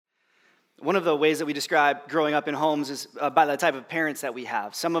One of the ways that we describe growing up in homes is by the type of parents that we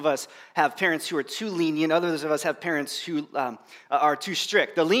have. Some of us have parents who are too lenient. Others of us have parents who are too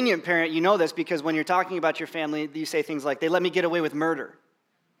strict. The lenient parent, you know this because when you're talking about your family, you say things like, they let me get away with murder.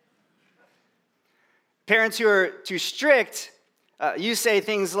 Parents who are too strict, you say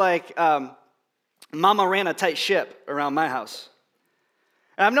things like, Mama ran a tight ship around my house.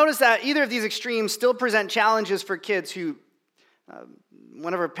 And I've noticed that either of these extremes still present challenges for kids who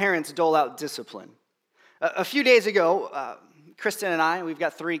one of our parents dole out discipline. A few days ago, Kristen and I, we've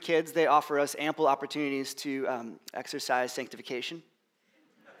got 3 kids. They offer us ample opportunities to exercise sanctification.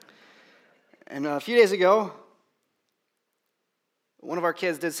 And a few days ago, one of our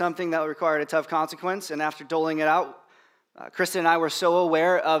kids did something that required a tough consequence. And after doling it out, Kristen and I were so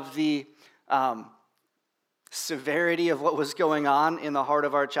aware of the severity of what was going on in the heart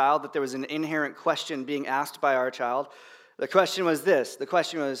of our child that there was an inherent question being asked by our child. The question was this. The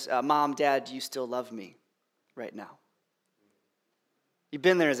question was, Mom, Dad, do you still love me right now? You've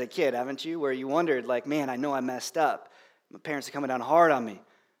been there as a kid, haven't you? Where you wondered, like, man, I know I messed up. My parents are coming down hard on me.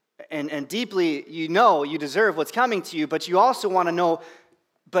 And deeply, you know you deserve what's coming to you, but you also want to know,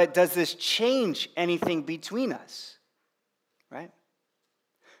 but does this change anything between us? Right?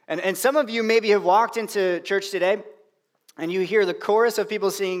 And some of you maybe have walked into church today, and you hear the chorus of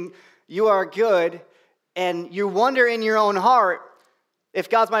people singing, you are good, and you wonder in your own heart, if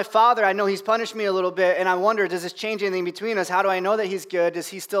God's my Father, I know He's punished me a little bit, and I wonder, does this change anything between us? How do I know that He's good? Does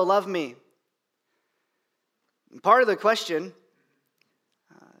He still love me? And part of the question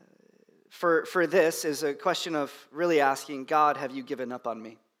for this is a question of really asking, God, have you given up on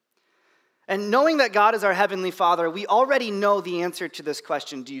me? And knowing that God is our Heavenly Father, we already know the answer to this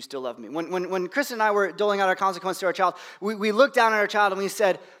question, do you still love me? When Chris and I were doling out our consequence to our child, we looked down at our child and we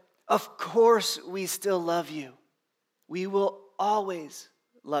said, of course we still love you. We will always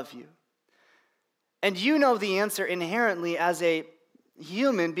love you. And you know the answer inherently as a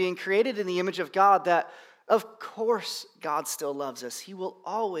human being created in the image of God that of course God still loves us. He will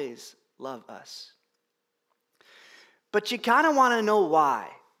always love us. But you kind of want to know why,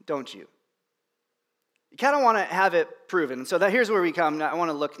 don't you? You kind of want to have it proven. And so here's where we come. I want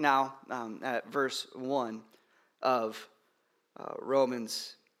to look now at verse 1 of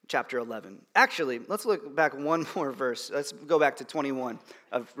Romans chapter 11. Actually, let's look back one more verse. Let's go back to 21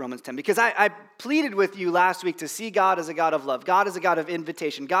 of Romans 10. Because I pleaded with you last week to see God as a God of love. God is a God of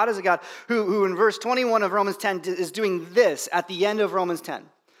invitation. God is a God who in verse 21 of Romans 10 is doing this at the end of Romans 10.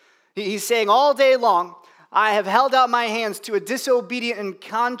 He's saying all day long, I have held out my hands to a disobedient and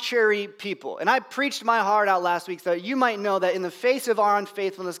contrary people. And I preached my heart out last week so that you might know that in the face of our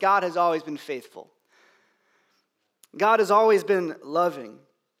unfaithfulness, God has always been faithful. God has always been loving.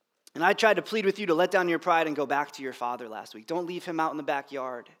 And I tried to plead with you to let down your pride and go back to your father last week. Don't leave him out in the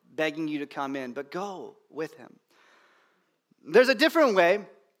backyard begging you to come in, but go with him. There's a different way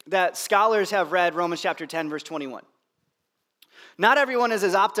that scholars have read Romans chapter 10, verse 21. Not everyone is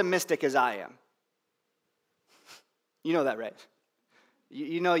as optimistic as I am. You know that, right?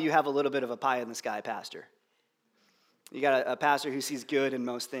 You know you have a little bit of a pie-in-the-sky pastor. You got a pastor who sees good in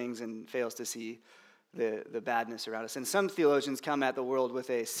most things and fails to see the badness around us. And some theologians come at the world with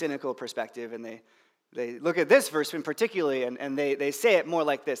a cynical perspective, and they look at this verse in particularly, and they say it more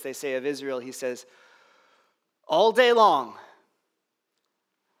like this. They say of Israel, he says, all day long,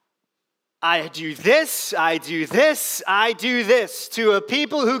 I do this, I do this, I do this to a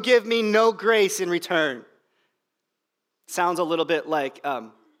people who give me no grace in return. Sounds a little bit like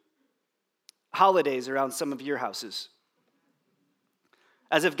holidays around some of your houses.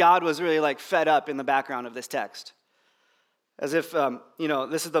 As if God was really like fed up in the background of this text. As if,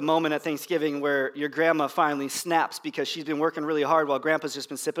 this is the moment at Thanksgiving where your grandma finally snaps because she's been working really hard while grandpa's just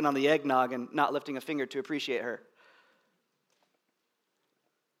been sipping on the eggnog and not lifting a finger to appreciate her.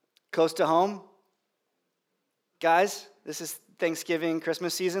 Close to home, guys, this is Thanksgiving,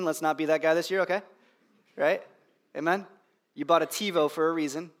 Christmas season. Let's not be that guy this year, okay? Right? Amen? You bought a TiVo for a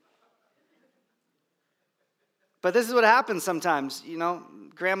reason. But this is what happens sometimes,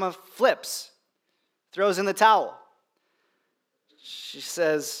 grandma flips, throws in the towel. She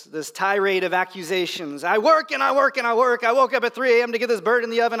says this tirade of accusations. I work and I work and I work. I woke up at 3 a.m. to get this bird in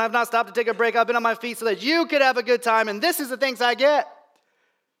the oven. I've not stopped to take a break. I've been on my feet so that you could have a good time. And this is the things I get.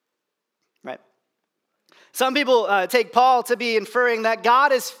 Right? Some people take Paul to be inferring that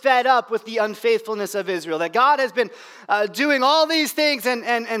God is fed up with the unfaithfulness of Israel, that God has been doing all these things,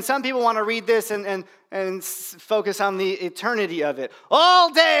 and some people want to read this and focus on the eternity of it.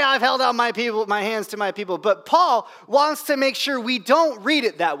 All day I've held out my hands to my people, but Paul wants to make sure we don't read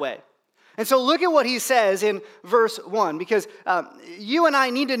it that way. And so look at what he says in verse 1, because you and I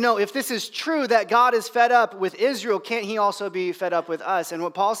need to know if this is true that God is fed up with Israel, can't he also be fed up with us? And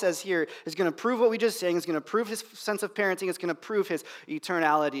what Paul says here is going to prove what we just sang. It's going to prove his sense of parenting. It's going to prove his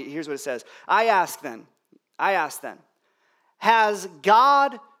eternality. Here's what it says. I ask then, has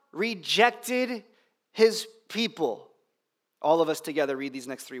God rejected his people? All of us together read these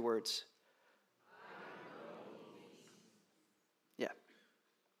next three words. Yeah.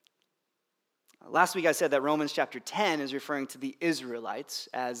 Last week I said that Romans chapter 10 is referring to the Israelites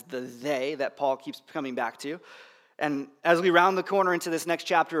as the they that Paul keeps coming back to. And as we round the corner into this next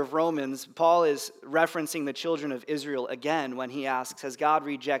chapter of Romans, Paul is referencing the children of Israel again when he asks, has God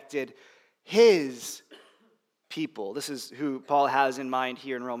rejected his people? This is who Paul has in mind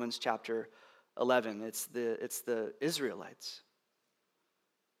here in Romans chapter 11. It's the Israelites.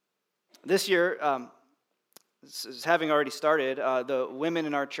 This year, having already started, the women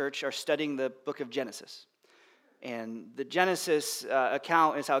in our church are studying the book of Genesis. And the Genesis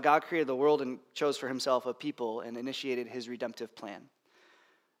account is how God created the world and chose for himself a people and initiated his redemptive plan.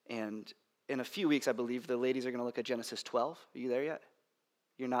 And in a few weeks, I believe, the ladies are going to look at Genesis 12. Are you there yet?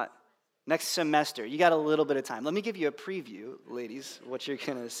 You're not? Next semester. You got a little bit of time. Let me give you a preview, ladies, what you're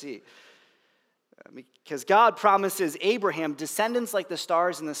going to see. Because God promises Abraham descendants like the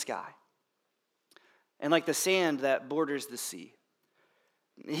stars in the sky and like the sand that borders the sea.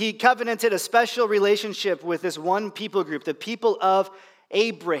 He covenanted a special relationship with this one people group, the people of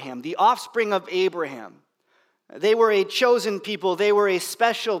Abraham, the offspring of Abraham. They were a chosen people. They were a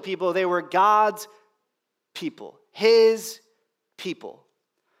special people. They were God's people, his people.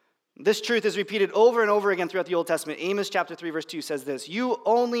 This truth is repeated over and over again throughout the Old Testament. Amos chapter 3 verse 2 says this, you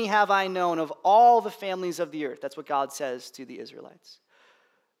only have I known of all the families of the earth. That's what God says to the Israelites.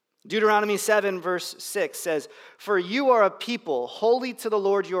 Deuteronomy 7 verse 6 says, for you are a people holy to the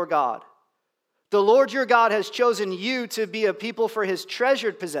Lord your God. The Lord your God has chosen you to be a people for his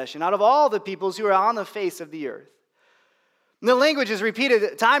treasured possession out of all the peoples who are on the face of the earth. And the language is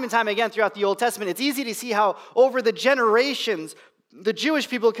repeated time and time again throughout the Old Testament. It's easy to see how over the generations, the Jewish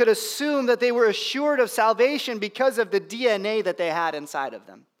people could assume that they were assured of salvation because of the DNA that they had inside of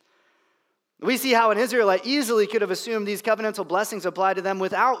them. We see how an Israelite easily could have assumed these covenantal blessings apply to them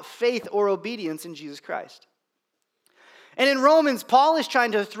without faith or obedience in Jesus Christ. And in Romans, Paul is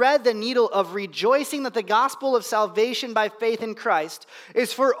trying to thread the needle of rejoicing that the gospel of salvation by faith in Christ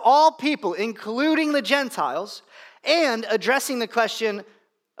is for all people, including the Gentiles, and addressing the question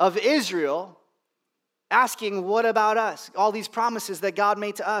of Israel, asking, what about us? All these promises that God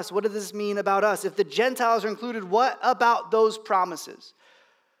made to us, what does this mean about us? If the Gentiles are included, what about those promises?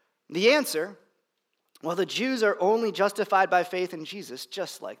 The answer, well, the Jews are only justified by faith in Jesus,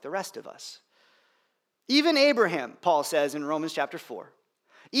 just like the rest of us. Even Abraham, Paul says in Romans chapter 4,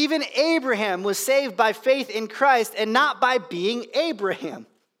 even Abraham was saved by faith in Christ and not by being Abraham.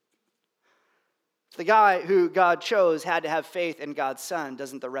 The guy who God chose had to have faith in God's Son.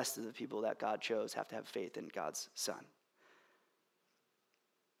 Doesn't the rest of the people that God chose have to have faith in God's Son?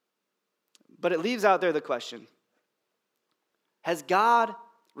 But it leaves out there the question, has God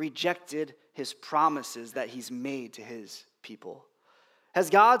rejected his promises that he's made to his people? Has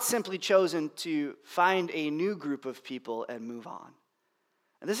God simply chosen to find a new group of people and move on?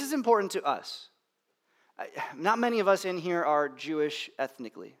 And this is important to us. Not many of us in here are Jewish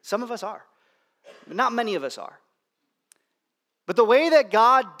ethnically. Some of us are, but not many of us are. But the way that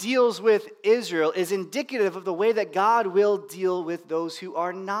God deals with Israel is indicative of the way that God will deal with those who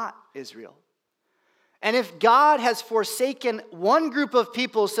are not Israel. And if God has forsaken one group of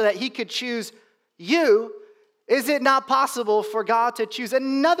people so that he could choose you, is it not possible for God to choose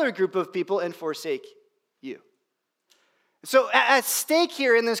another group of people and forsake you? So at stake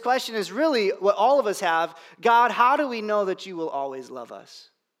here in this question is really what all of us have. God, how do we know that you will always love us?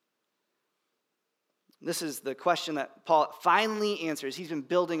 This is the question that Paul finally answers. He's been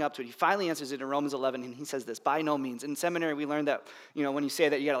building up to it. He finally answers it in Romans 11, and he says this, by no means. In seminary, we learned that, when you say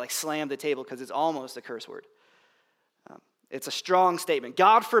that, you got to slam the table because it's almost a curse word. It's a strong statement.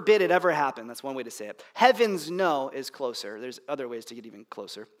 God forbid it ever happen. That's one way to say it. Heavens no is closer. There's other ways to get even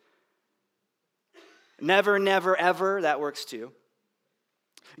closer. Never, never, ever, that works too.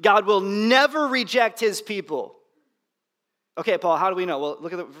 God will never reject his people. Okay, Paul, how do we know? Well,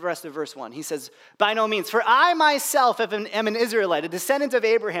 look at the rest of verse 1. He says, by no means, for I myself am an Israelite, a descendant of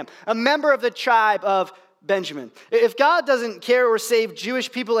Abraham, a member of the tribe of Benjamin. If God doesn't care or save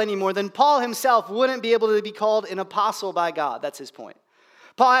Jewish people anymore, then Paul himself wouldn't be able to be called an apostle by God. That's his point.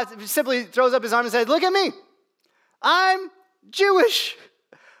 Paul simply throws up his arm and says, look at me. I'm Jewish.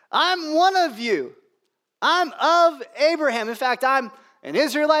 I'm one of you. I'm of Abraham. In fact, I'm an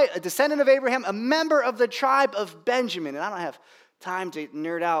Israelite, a descendant of Abraham, a member of the tribe of Benjamin. And I don't have time to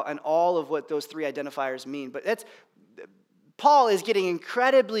nerd out on all of what those three identifiers mean, but Paul is getting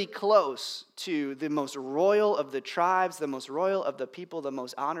incredibly close to the most royal of the tribes, the most royal of the people, the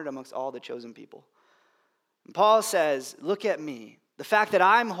most honored amongst all the chosen people. And Paul says, look at me. The fact that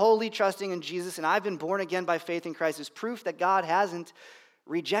I'm wholly trusting in Jesus and I've been born again by faith in Christ is proof that God hasn't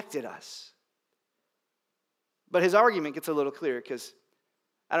rejected us. But his argument gets a little clearer because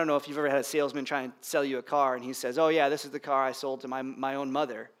I don't know if you've ever had a salesman try and sell you a car and he says, oh yeah, this is the car I sold to my own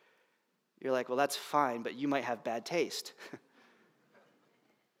mother. You're like, well, that's fine, but you might have bad taste.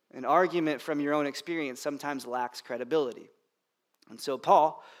 An argument from your own experience sometimes lacks credibility. And so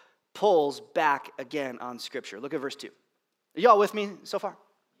Paul pulls back again on Scripture. Look at verse 2. Are y'all with me so far?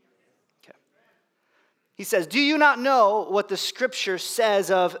 Okay. He says, do you not know what the Scripture says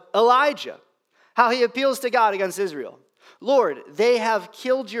of Elijah? How he appeals to God against Israel. Lord, they have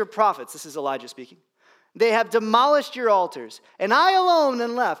killed your prophets. This is Elijah speaking. They have demolished your altars, and I alone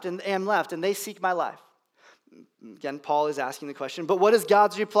am left, and they seek my life. Again, Paul is asking the question, but what is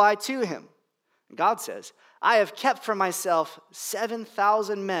God's reply to him? God says, I have kept for myself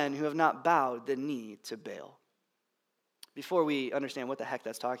 7,000 men who have not bowed the knee to Baal. Before we understand what the heck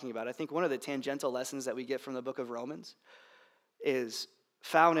that's talking about, I think one of the tangential lessons that we get from the book of Romans is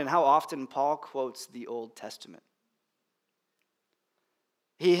found in how often Paul quotes the Old Testament.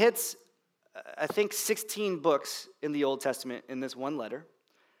 He hits, I think, 16 books in the Old Testament in this one letter.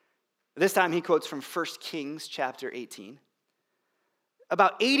 This time he quotes from 1 Kings chapter 18.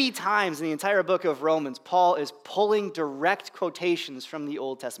 About 80 times in the entire book of Romans, Paul is pulling direct quotations from the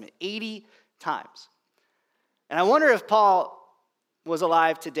Old Testament. 80 times. And I wonder if Paul was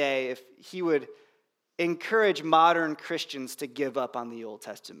alive today, if he would encourage modern Christians to give up on the Old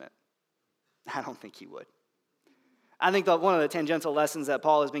Testament. I don't think he would. I think that one of the tangential lessons that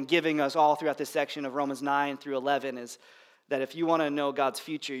Paul has been giving us all throughout this section of Romans 9 through 11 is that if you want to know God's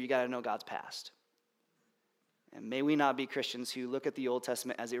future, you got to know God's past. And may we not be Christians who look at the Old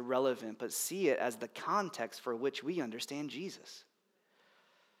Testament as irrelevant, but see it as the context for which we understand Jesus.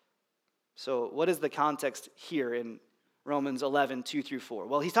 So what is the context here in Romans 11, 2 through 4?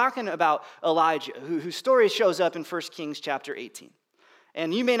 Well, he's talking about Elijah, whose story shows up in 1 Kings chapter 18.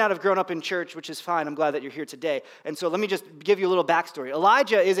 And you may not have grown up in church, which is fine. I'm glad that you're here today. And so let me just give you a little backstory.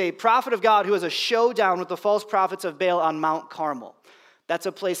 Elijah is a prophet of God who has a showdown with the false prophets of Baal on Mount Carmel. That's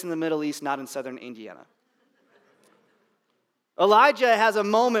a place in the Middle East, not in southern Indiana. Elijah has a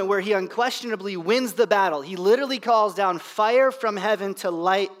moment where he unquestionably wins the battle. He literally calls down fire from heaven to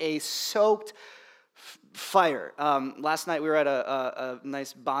light a soaked fire. Last night we were at a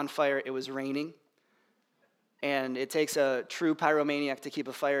nice bonfire. It was raining. And it takes a true pyromaniac to keep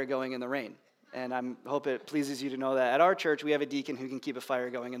a fire going in the rain. And I hope it pleases you to know that at our church, we have a deacon who can keep a fire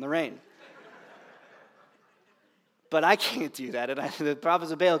going in the rain. But I can't do that, and the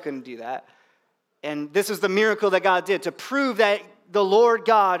prophets of Baal couldn't do that. And this is the miracle that God did to prove that the Lord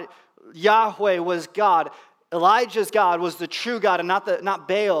God, Yahweh, was God. Elijah's God was the true God and not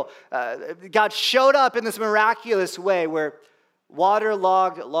Baal. God showed up in this miraculous way where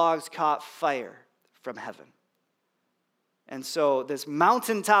waterlogged logs caught fire from heaven. And so this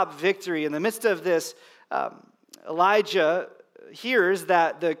mountaintop victory, in the midst of this, Elijah hears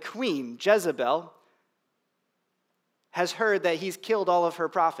that the queen, Jezebel, has heard that he's killed all of her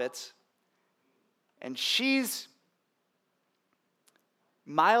prophets. And she's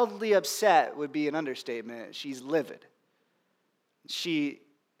mildly upset, would be an understatement. She's livid. She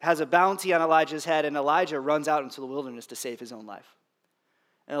has a bounty on Elijah's head, and Elijah runs out into the wilderness to save his own life.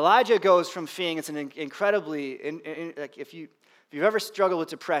 And Elijah goes from being, it's an incredibly, like if you've ever struggled with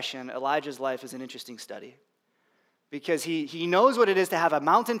depression, Elijah's life is an interesting study. Because he knows what it is to have a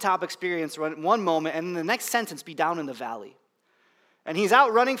mountaintop experience one moment, and in the next sentence be down in the valley. And he's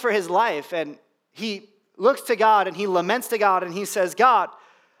out running for his life, and he looks to God, and he laments to God, and he says, God,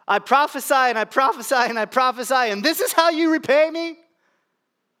 I prophesy, and I prophesy, and I prophesy, and this is how you repay me?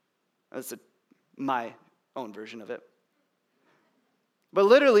 That's my own version of it. But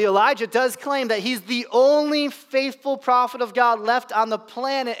literally, Elijah does claim that he's the only faithful prophet of God left on the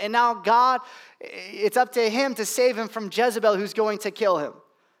planet, and now God, it's up to him to save him from Jezebel, who's going to kill him.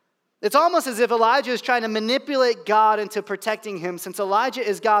 It's almost as if Elijah is trying to manipulate God into protecting him, since Elijah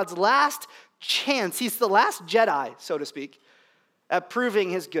is God's last chance. He's the last Jedi, so to speak, at proving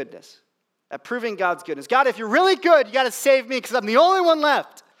his goodness, at proving God's goodness. God, if you're really good, you got to save me because I'm the only one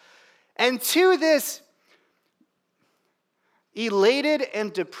left. And to this elated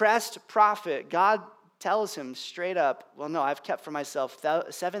and depressed prophet, God tells him straight up, well, no, I've kept for myself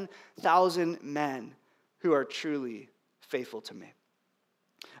 7,000 men who are truly faithful to me.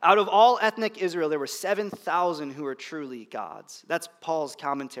 Out of all ethnic Israel, there were 7,000 who were truly God's. That's Paul's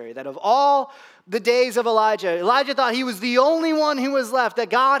commentary, that of all the days of Elijah thought he was the only one who was left, that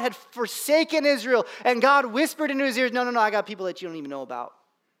God had forsaken Israel, and God whispered into his ears, no, I got people that you don't even know about.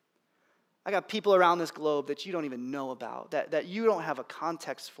 I got people around this globe that you don't even know about, that you don't have a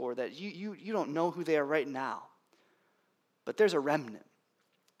context for, that you don't know who they are right now. But there's a remnant.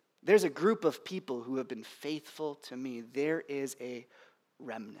 There's a group of people who have been faithful to me. There is a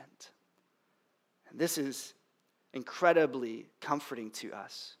remnant. And this is incredibly comforting to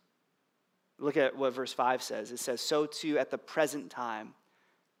us. Look at what verse 5 says. It says, so too at the present time,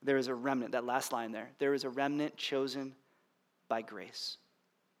 there is a remnant. That last line there. There is a remnant chosen by grace.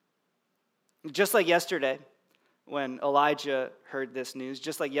 Just like yesterday when Elijah heard this news,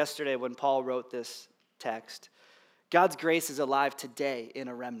 just like yesterday when Paul wrote this text, God's grace is alive today in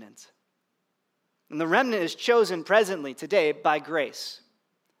a remnant. And the remnant is chosen presently today by grace.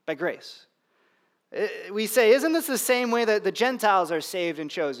 By grace. We say, isn't this the same way that the Gentiles are saved and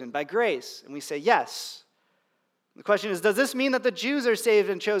chosen? By grace. And we say, yes. The question is, does this mean that the Jews are saved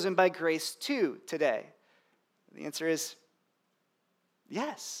and chosen by grace too today? The answer is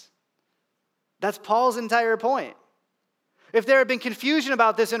yes. That's Paul's entire point. If there had been confusion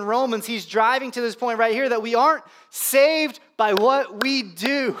about this in Romans, he's driving to this point right here that we aren't saved by what we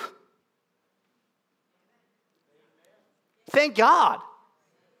do. Thank God.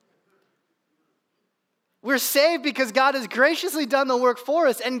 We're saved because God has graciously done the work for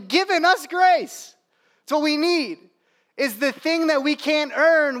us and given us grace. It's what we need. Is the thing that we can't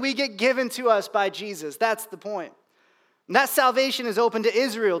earn, we get given to us by Jesus. That's the point. And that salvation is open to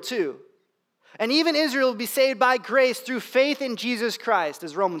Israel too. And even Israel will be saved by grace through faith in Jesus Christ,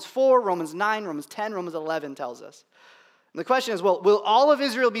 as Romans 4, Romans 9, Romans 10, Romans 11 tells us. And the question is, well, will all of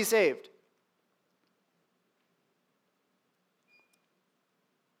Israel be saved?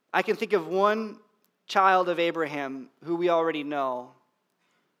 I can think of one child of Abraham who we already know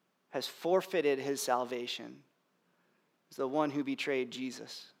has forfeited his salvation. It's the one who betrayed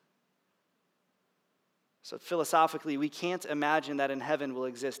Jesus. So philosophically, we can't imagine that in heaven will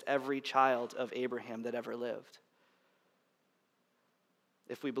exist every child of Abraham that ever lived.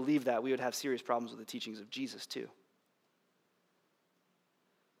 If we believe that, we would have serious problems with the teachings of Jesus too.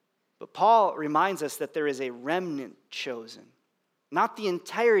 But Paul reminds us that there is a remnant chosen. Not the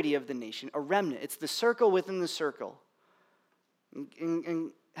entirety of the nation, a remnant. It's the circle within the circle.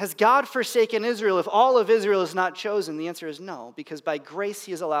 And has God forsaken Israel if all of Israel is not chosen? The answer is no, because by grace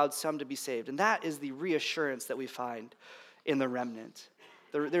he has allowed some to be saved. And that is the reassurance that we find in the remnant.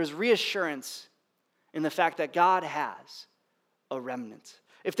 There's reassurance in the fact that God has a remnant.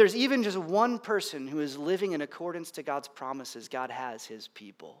 If there's even just one person who is living in accordance to God's promises, God has his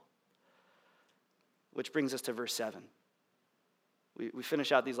people. Which brings us to verse 7. We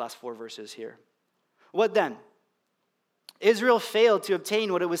finish out these last 4 verses here. What then? Israel failed to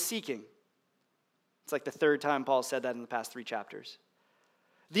obtain what it was seeking. It's like the 3rd time Paul said that in the past 3 chapters.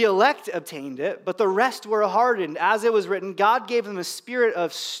 The elect obtained it, but the rest were hardened. As it was written, God gave them a spirit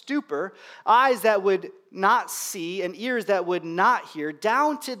of stupor, eyes that would not see, and ears that would not hear,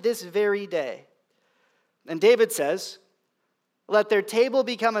 down to this very day. And David says, let their table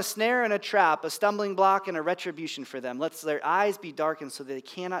become a snare and a trap, a stumbling block and a retribution for them. Let their eyes be darkened so that they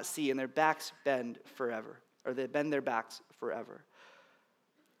cannot see, and their backs bend forever. Or they bend their backs forever.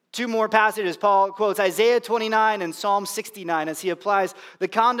 2 more passages. Paul quotes Isaiah 29 and Psalm 69 as he applies the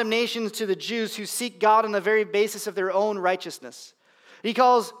condemnations to the Jews who seek God on the very basis of their own righteousness. He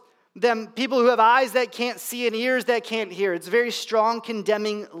calls them people who have eyes that can't see and ears that can't hear. It's very strong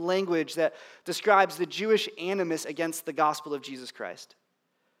condemning language that describes the Jewish animus against the gospel of Jesus Christ.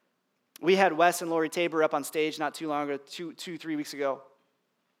 We had Wes and Lori Tabor up on stage not too long ago, 3 weeks ago.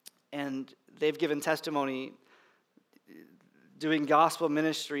 And they've given testimony doing gospel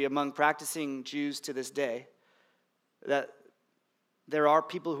ministry among practicing Jews to this day, that there are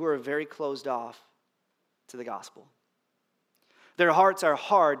people who are very closed off to the gospel. Their hearts are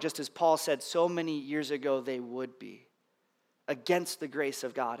hard, just as Paul said so many years ago they would be, against the grace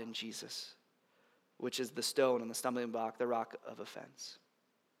of God in Jesus, which is the stone and the stumbling block, the rock of offense.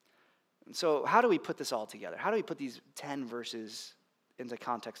 And so how do we put this all together? How do we put these 10 verses into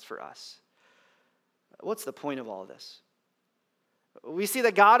context for us? What's the point of all of this? We see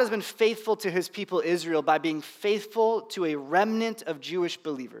that God has been faithful to his people Israel by being faithful to a remnant of Jewish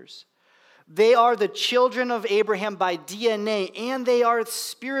believers. They are the children of Abraham by DNA, and they are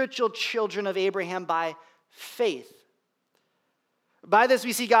spiritual children of Abraham by faith. By this,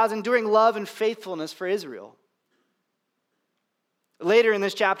 we see God's enduring love and faithfulness for Israel. Later in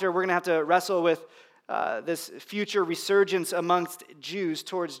this chapter, we're going to have to wrestle with this future resurgence amongst Jews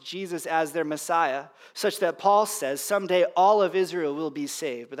towards Jesus as their Messiah, such that Paul says someday all of Israel will be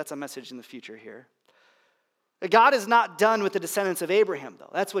saved. But that's a message in the future here. God is not done with the descendants of Abraham,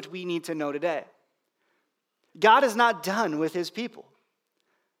 though. That's what we need to know today. God is not done with his people.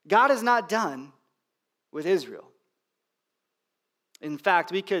 God is not done with Israel. In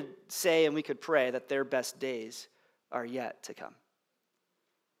fact, we could say and we could pray that their best days are yet to come.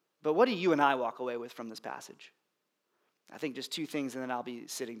 But what do you and I walk away with from this passage? I think just two things, and then I'll be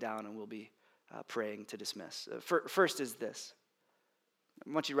sitting down and we'll be praying to dismiss. First is this.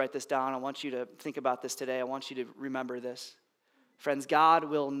 I want you to write this down. I want you to think about this today. I want you to remember this. Friends, God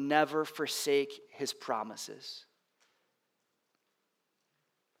will never forsake his promises.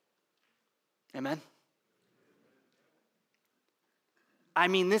 Amen? I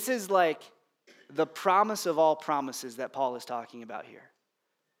mean, this is like the promise of all promises that Paul is talking about here.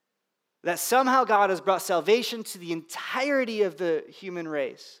 That somehow God has brought salvation to the entirety of the human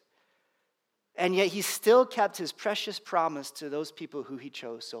race. And yet he still kept his precious promise to those people who he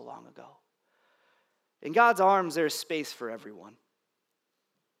chose so long ago. In God's arms, there's space for everyone.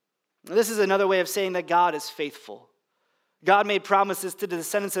 This is another way of saying that God is faithful. God made promises to the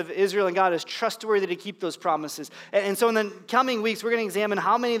descendants of Israel, and God is trustworthy to keep those promises. And so in the coming weeks, we're going to examine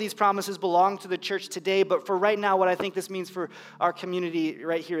how many of these promises belong to the church today. But for right now, what I think this means for our community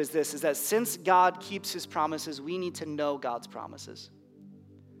right here is this, is that since God keeps his promises, we need to know God's promises.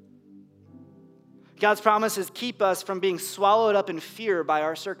 God's promises keep us from being swallowed up in fear by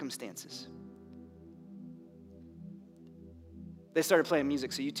our circumstances. They started playing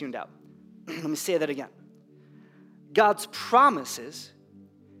music, so you tuned out. Let me say that again. God's promises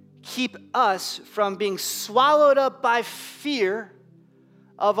keep us from being swallowed up by fear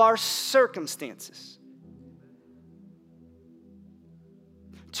of our circumstances.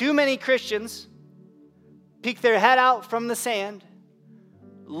 Too many Christians peek their head out from the sand,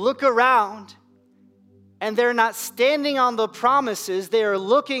 look around, and they're not standing on the promises. They are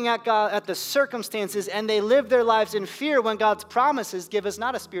looking at God, at the circumstances, and they live their lives in fear when God's promises give us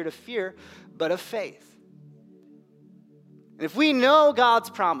not a spirit of fear, but of faith. And if we know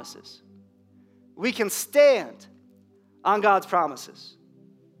God's promises, we can stand on God's promises.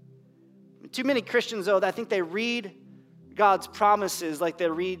 Too many Christians, though, I think they read God's promises like they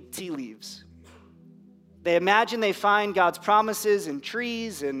read tea leaves. They imagine they find God's promises in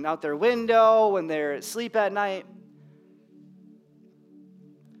trees and out their window when they're asleep at night.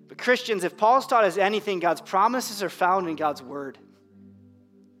 But Christians, if Paul's taught us anything, God's promises are found in God's word.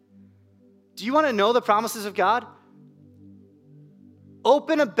 Do you want to know the promises of God?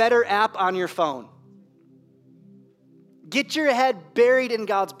 Open a better app on your phone. Get your head buried in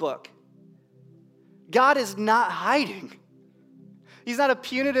God's book. God is not hiding. He's not a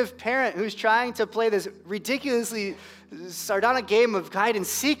punitive parent who's trying to play this ridiculously sardonic game of hide and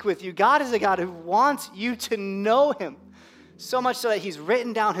seek with you. God is a God who wants you to know him, so much so that he's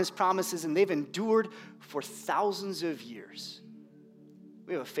written down his promises and they've endured for thousands of years.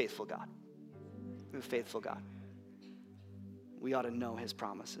 We have a faithful God. We have a faithful God. We ought to know his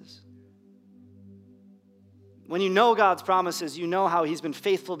promises. When you know God's promises, you know how he's been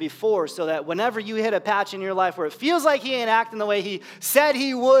faithful before, so that whenever you hit a patch in your life where it feels like he ain't acting the way he said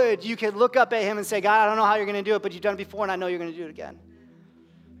he would, you can look up at him and say, God, I don't know how you're going to do it, but you've done it before, and I know you're going to do it again.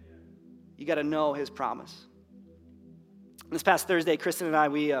 You got to know his promise. This past Thursday, Kristen and I,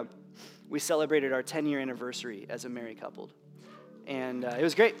 we celebrated our 10-year anniversary as a married couple, and it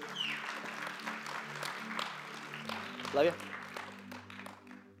was great. Love you.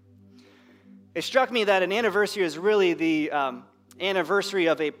 It struck me that an anniversary is really the anniversary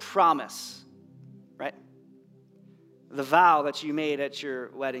of a promise, right? The vow that you made at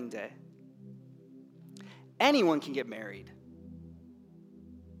your wedding day. Anyone can get married.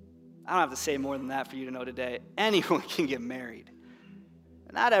 I don't have to say more than that for you to know today. Anyone can get married.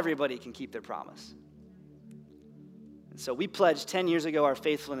 Not everybody can keep their promise. And so we pledged 10 years ago our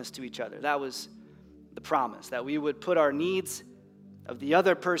faithfulness to each other. That was the promise, that we would put our needs of the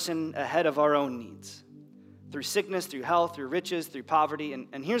other person ahead of our own needs. Through sickness, through health, through riches, through poverty.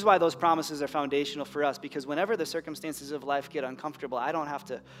 And here's why those promises are foundational for us. Because whenever the circumstances of life get uncomfortable, I don't have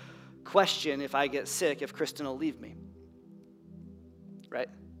to question if I get sick, if Kristen will leave me. Right?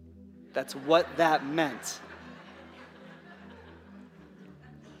 That's what that meant.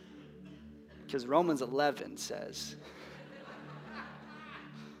 Because Romans 11 says,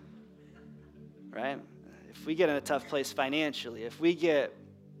 right? If we get in a tough place financially, if we get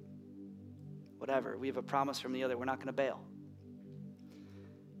whatever, we have a promise from the other, we're not going to bail.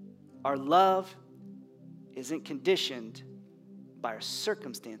 Our love isn't conditioned by our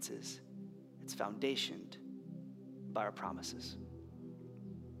circumstances. It's foundationed by our promises.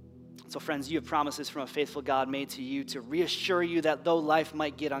 So friends, you have promises from a faithful God made to you to reassure you that though life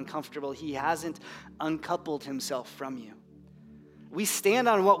might get uncomfortable, he hasn't uncoupled himself from you. We stand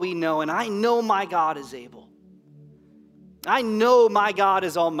on what we know, and I know my God is able. I know my God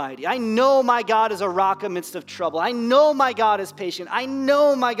is almighty. I know my God is a rock amidst of trouble. I know my God is patient. I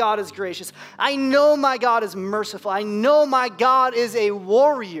know my God is gracious. I know my God is merciful. I know my God is a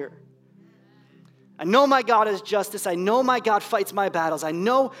warrior. I know my God is justice. I know my God fights my battles. I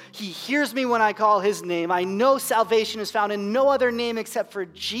know he hears me when I call his name. I know salvation is found in no other name except for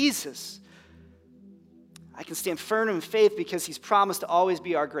Jesus. I can stand firm in faith because he's promised to always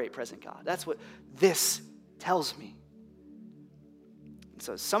be our great present God. That's what this tells me.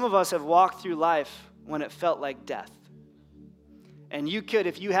 So some of us have walked through life when it felt like death. And you could,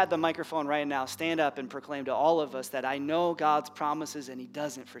 if you had the microphone right now, stand up and proclaim to all of us that I know God's promises and he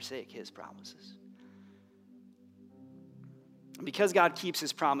doesn't forsake his promises. And because God keeps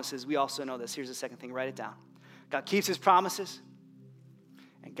his promises, we also know this. Here's the second thing, write it down. God keeps his promises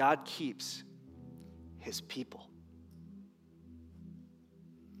and God keeps his people.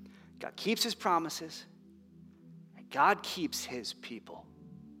 God keeps his promises and God keeps his people.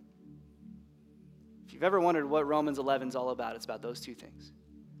 If you've ever wondered what Romans 11 is all about, it's about those two things.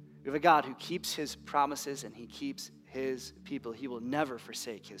 We have a God who keeps his promises and he keeps his people. He will never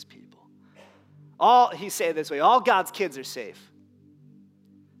forsake his people. He say it this way, all God's kids are safe.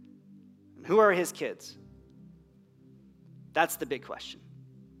 And who are his kids? That's the big question.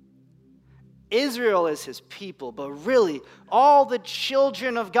 Israel is his people, but really, all the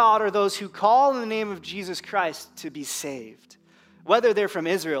children of God are those who call in the name of Jesus Christ to be saved, whether they're from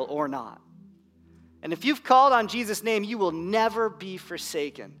Israel or not. And if you've called on Jesus' name, you will never be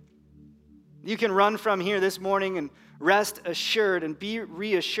forsaken. You can run from here this morning and rest assured and be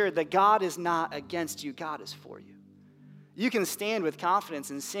reassured that God is not against you, God is for you. You can stand with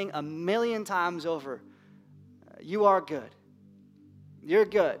confidence and sing 1,000,000 times over, you are good. You're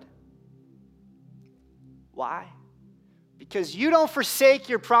good. Why? Because you don't forsake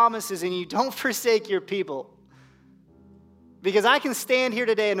your promises and you don't forsake your people. Because I can stand here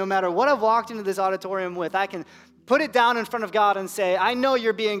today and no matter what I've walked into this auditorium with, I can put it down in front of God and say, I know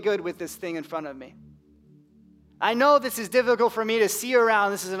you're being good with this thing in front of me. I know this is difficult for me to see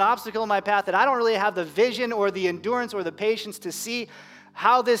around. This is an obstacle in my path that I don't really have the vision or the endurance or the patience to see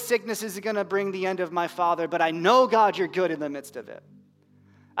how this sickness is going to bring the end of my father. But I know, God, you're good in the midst of it.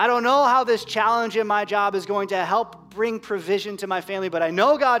 I don't know how this challenge in my job is going to help bring provision to my family, but I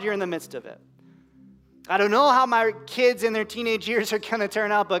know, God, you're in the midst of it. I don't know how my kids in their teenage years are going to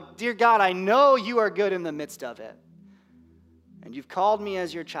turn out, but dear God, I know you are good in the midst of it. And you've called me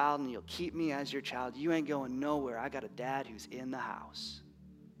as your child, and you'll keep me as your child. You ain't going nowhere. I got a dad who's in the house.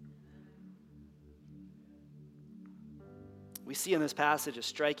 We see in this passage a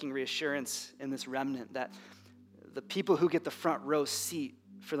striking reassurance in this remnant that the people who get the front row seat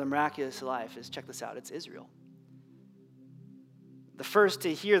for the miraculous life is, check this out, it's Israel. The first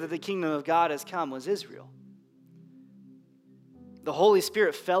to hear that the kingdom of God has come was Israel. The Holy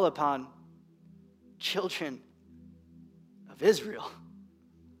Spirit fell upon children of Israel.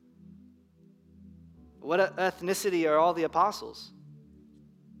 What ethnicity are all the apostles?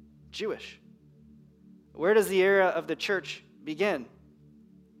 Jewish. Where does the era of the church begin?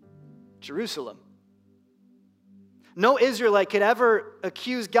 Jerusalem. No Israelite could ever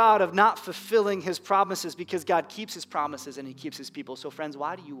accuse God of not fulfilling his promises because God keeps his promises and he keeps his people. So friends,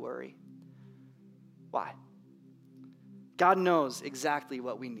 why do you worry? Why? God knows exactly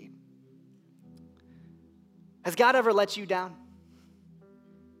what we need. Has God ever let you down?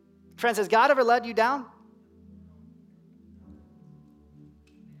 Friends, has God ever let you down?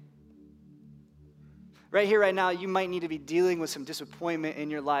 Right here, right now, you might need to be dealing with some disappointment in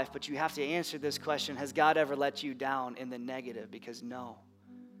your life, but you have to answer this question, has God ever let you down in the negative? Because no,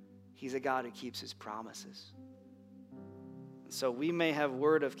 he's a God who keeps his promises. So we may have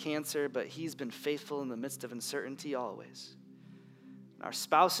word of cancer, but he's been faithful in the midst of uncertainty always. Our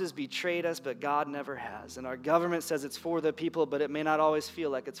spouses betrayed us, but God never has. And our government says it's for the people, but it may not always feel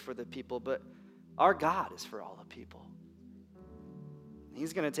like it's for the people, but our God is for all the people.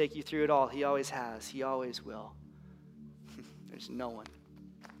 He's going to take you through it all. He always has. He always will. There's no one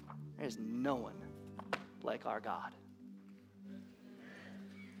like our God.